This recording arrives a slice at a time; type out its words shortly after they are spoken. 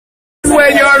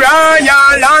when you're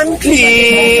royal and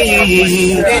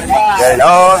clean. Your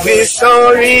love is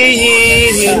so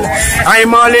real.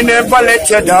 I'm all in, never let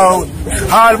you down.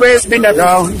 Always been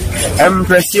around.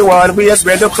 Empress, you always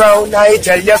wear the crown. I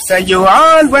tell you, say you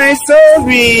always so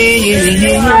real.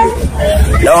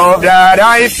 Love that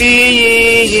I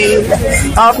feel,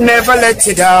 I've never let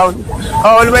you down.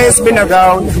 Always been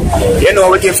around. You know,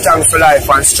 we give thanks for life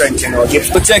and strength, you know. Give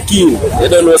to check in. You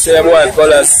don't know, say I'm white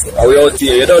colors. Are we out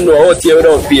here? You don't know out here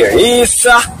without fear. Yes,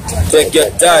 sir. Take your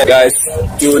time, guys.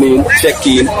 Tune in, check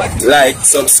in, like,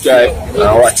 subscribe,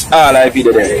 and watch all our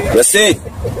videos there. You see?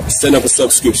 Send up a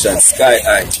subscription, Sky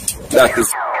High. That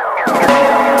is.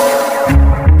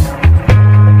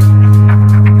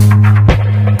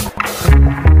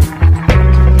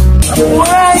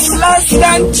 Less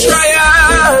than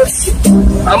trials.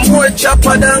 I'm more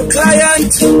chopper than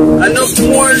client. Enough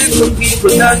more little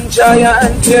people than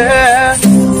giant. Yeah.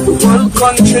 The whole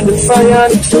country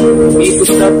defiant. People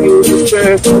stop you to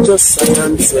church just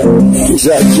science.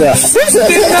 Yeah. Things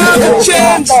have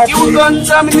changed. You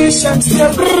contamination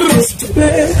still brings to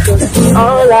pay.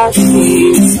 All I see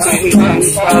is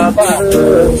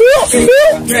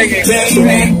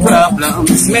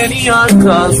problems. Many are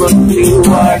cause but few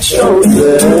are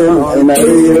chosen.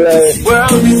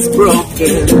 World is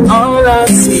broken. All I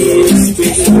see is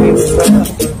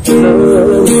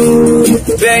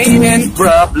pain and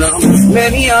problems.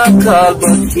 Many are called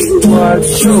but few are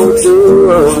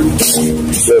chosen.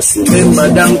 Just remember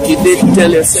donkey did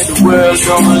tell you, said the world's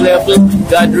on level.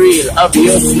 God real,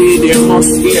 obviously there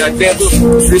must be a devil.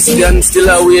 Christians still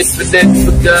a wait for death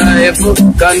for the devil.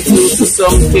 Confused to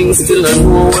some things, still I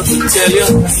know what to tell you.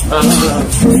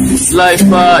 It's life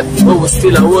hard, but we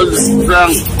still a hold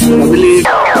strong. I believe.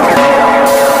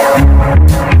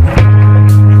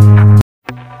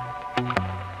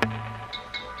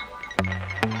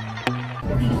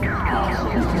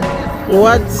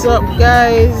 What's up,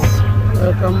 guys?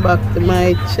 Welcome back to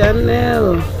my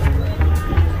channel.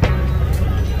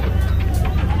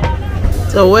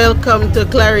 So welcome to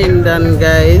Clarendon,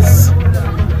 guys.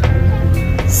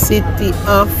 City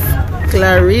of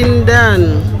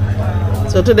Clarendon.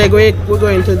 So today we're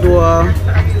going to do a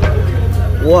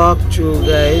walkthrough,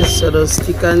 guys. So just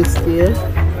stick and stay.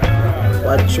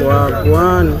 Watch what go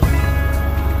on.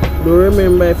 Do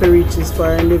remember, if you reach this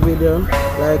far in the video,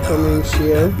 like, comment,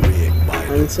 share,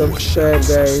 and subscribe,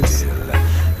 guys.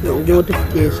 Hit the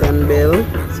notification bell,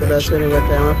 so that whenever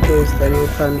time I post a new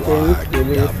content, you'll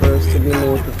be the first to be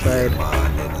notified.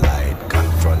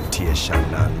 Confrontation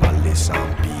and malice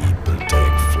and people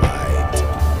take flight.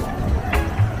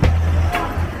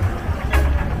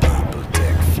 People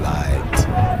take flight.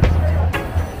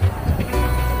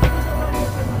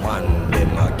 One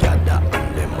them a gather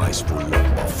and them eyes full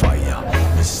up of fire.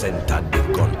 The center the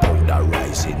gunpowder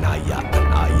rising higher and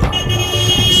higher.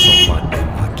 Some of them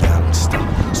a gangster,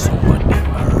 some of them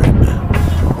a rebel.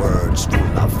 Words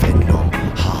full of venom,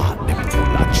 heart them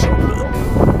full of trouble.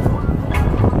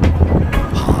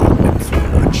 Heart them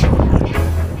full of trouble.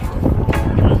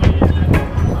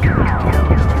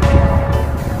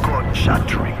 Gunshot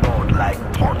ring out like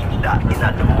thunder in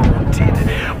the mountain.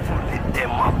 Bullet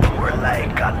them a pour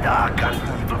like a dark and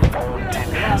evil fountain.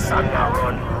 Sun a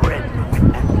run red with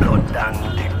the blood and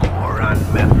the gore, and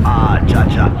me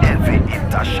jaja every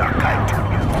hit a shock I do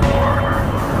you more.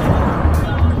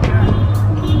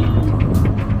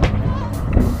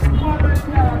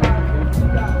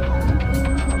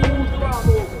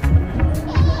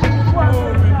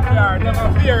 Never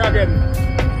fear again.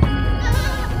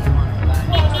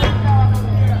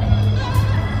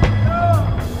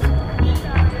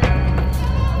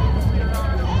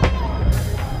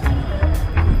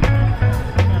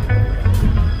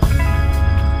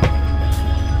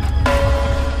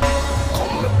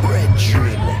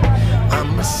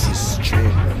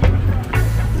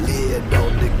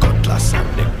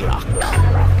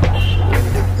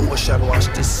 Wash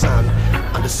the sun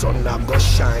and the sun now go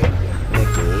shine.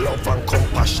 Make love and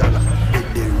compassion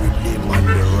with the rhythm and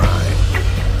the rhyme.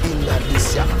 In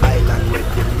this your island where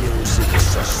the music is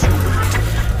so sweet.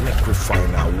 Make we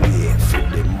find a way for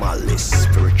the malice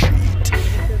to retreat.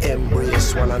 Embrace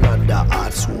one another,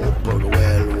 hearts open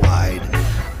worldwide.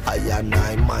 I and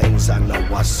I minds and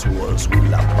our souls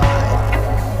will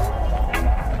abide.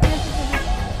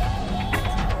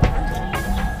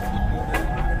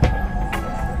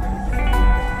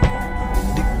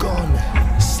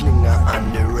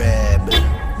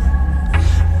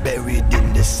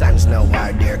 Now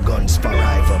are their guns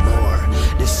forevermore.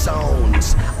 The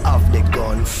sounds of the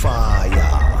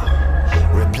gunfire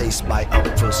replaced by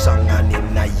hopeful song and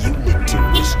in a unity.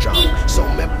 unity we strong. So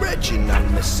me brethren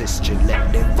and me sister,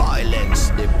 let the violence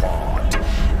depart.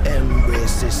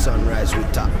 Embrace the sunrise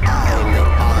with a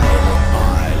island.